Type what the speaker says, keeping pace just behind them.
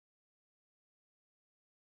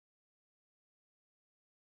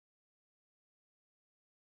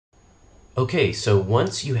Okay, so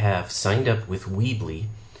once you have signed up with Weebly,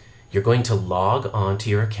 you're going to log on to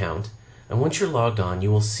your account, and once you're logged on, you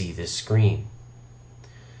will see this screen.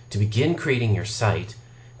 To begin creating your site,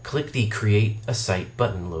 click the Create a Site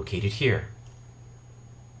button located here.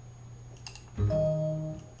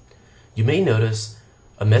 You may notice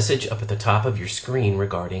a message up at the top of your screen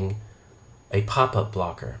regarding a pop-up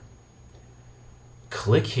blocker.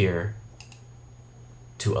 Click here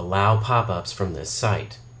to allow pop-ups from this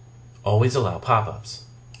site. Always allow pop-ups.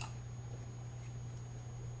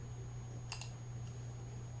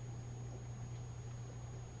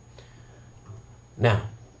 Now,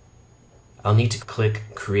 I'll need to click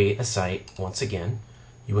Create a Site once again.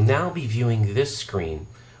 You will now be viewing this screen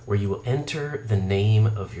where you will enter the name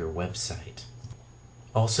of your website.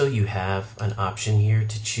 Also, you have an option here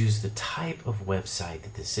to choose the type of website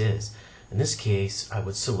that this is. In this case, I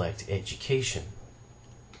would select Education.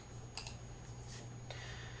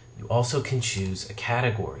 You also can choose a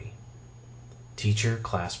category: Teacher,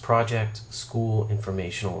 Class Project, School,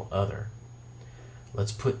 Informational, Other.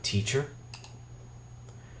 Let's put Teacher,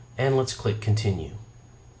 and let's click Continue.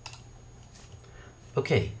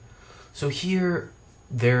 Okay, so here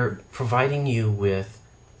they're providing you with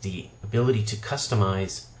the ability to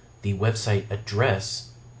customize the website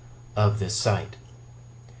address of this site.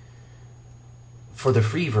 For the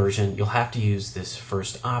free version, you'll have to use this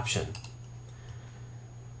first option.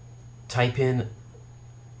 Type in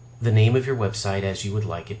the name of your website as you would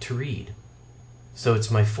like it to read. So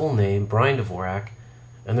it's my full name, Brian Dvorak,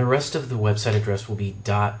 and the rest of the website address will be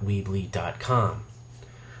 .weebly.com.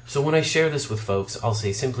 So when I share this with folks, I'll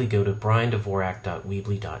say simply go to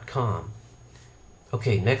briandvorak.weebly.com.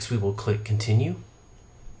 Okay, next we will click Continue.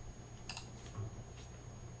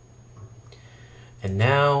 And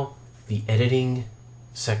now the editing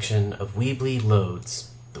section of Weebly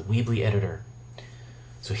loads, the Weebly Editor.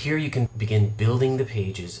 So here you can begin building the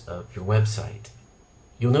pages of your website.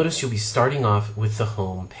 You'll notice you'll be starting off with the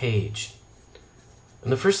home page.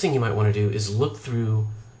 And the first thing you might want to do is look through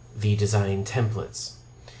the design templates.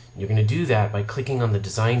 You're going to do that by clicking on the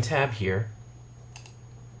Design tab here.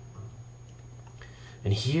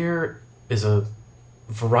 And here is a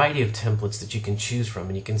variety of templates that you can choose from,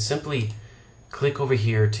 and you can simply click over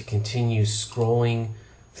here to continue scrolling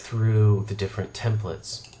through the different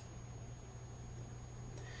templates.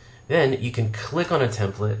 Then you can click on a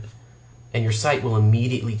template and your site will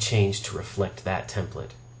immediately change to reflect that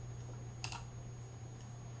template.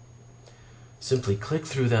 Simply click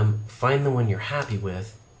through them, find the one you're happy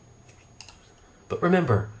with, but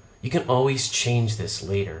remember, you can always change this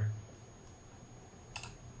later.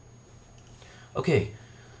 Okay,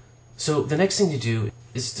 so the next thing to do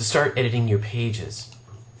is to start editing your pages.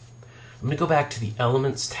 I'm going to go back to the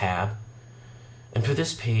Elements tab, and for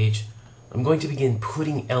this page, I'm going to begin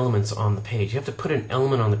putting elements on the page. You have to put an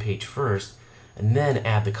element on the page first, and then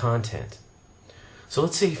add the content. So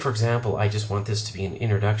let's say, for example, I just want this to be an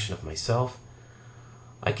introduction of myself.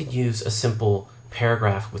 I could use a simple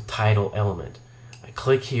paragraph with title element. I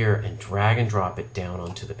click here and drag and drop it down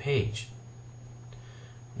onto the page.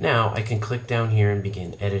 Now I can click down here and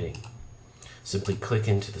begin editing. Simply click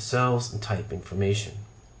into the cells and type information.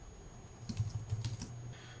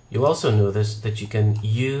 You'll also notice that you can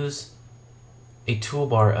use a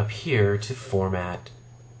toolbar up here to format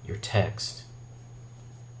your text.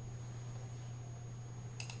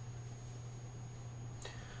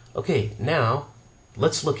 Okay, now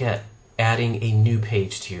let's look at adding a new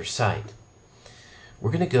page to your site. We're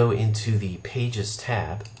going to go into the Pages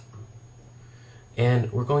tab,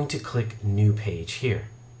 and we're going to click New Page here.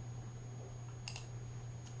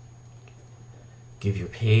 Give your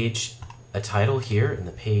page a title here in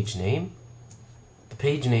the page name. The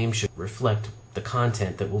page name should reflect the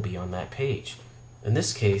content that will be on that page. In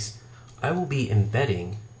this case, I will be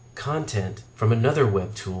embedding content from another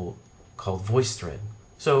web tool called VoiceThread.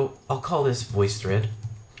 So I'll call this VoiceThread,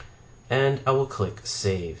 and I will click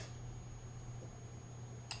Save.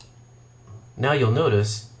 Now you'll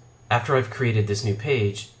notice, after I've created this new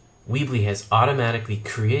page, Weebly has automatically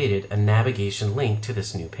created a navigation link to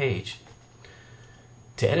this new page.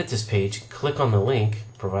 To edit this page, click on the link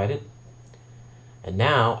provided, and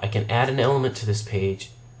now I can add an element to this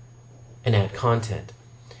page and add content.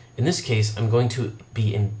 In this case, I'm going to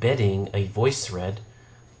be embedding a VoiceThread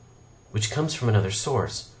which comes from another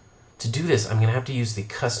source. To do this, I'm going to have to use the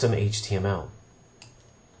custom HTML.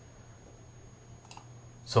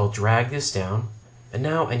 So I'll drag this down, and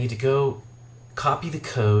now I need to go copy the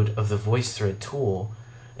code of the VoiceThread tool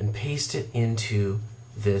and paste it into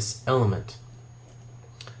this element.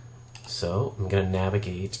 So I'm going to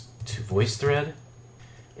navigate to VoiceThread,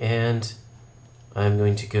 and I'm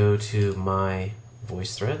going to go to my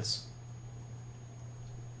voice threads,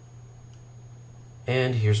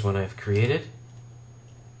 and here's one I've created.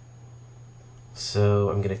 So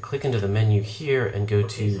I'm going to click into the menu here and go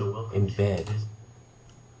to Embed.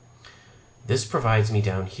 This provides me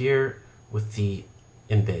down here with the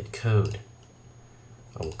embed code.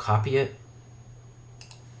 I will copy it,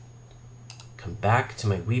 come back to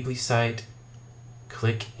my Weebly site,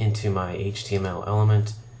 click into my HTML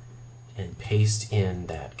element, and paste in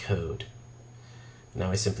that code.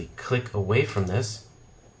 Now I simply click away from this,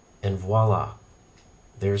 and voila,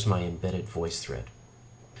 there's my embedded voice thread.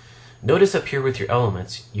 Notice up here with your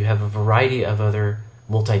elements, you have a variety of other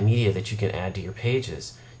multimedia that you can add to your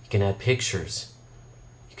pages. You can add pictures,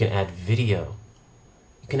 you can add video,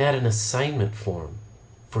 you can add an assignment form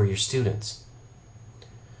for your students.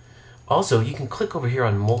 Also, you can click over here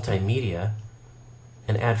on Multimedia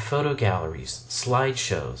and add photo galleries,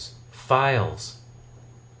 slideshows, files,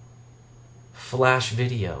 flash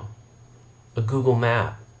video, a Google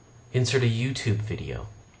map, insert a YouTube video.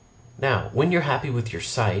 Now, when you're happy with your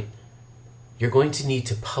site, you're going to need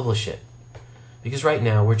to publish it, because right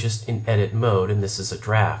now we're just in edit mode and this is a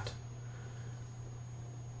draft.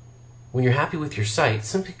 When you're happy with your site,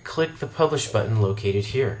 simply click the publish button located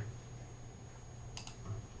here.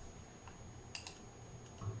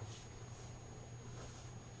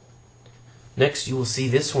 Next, you will see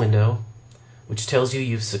this window, which tells you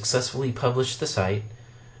you've successfully published the site,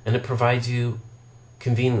 and it provides you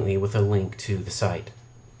conveniently with a link to the site.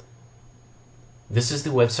 This is the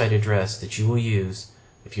website address that you will use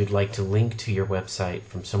if you'd like to link to your website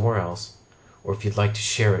from somewhere else, or if you'd like to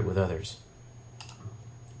share it with others.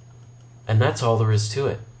 And that's all there is to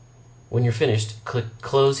it. When you're finished, click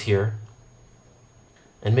Close here,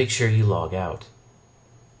 and make sure you log out.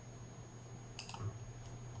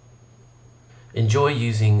 Enjoy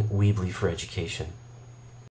using Weebly for education.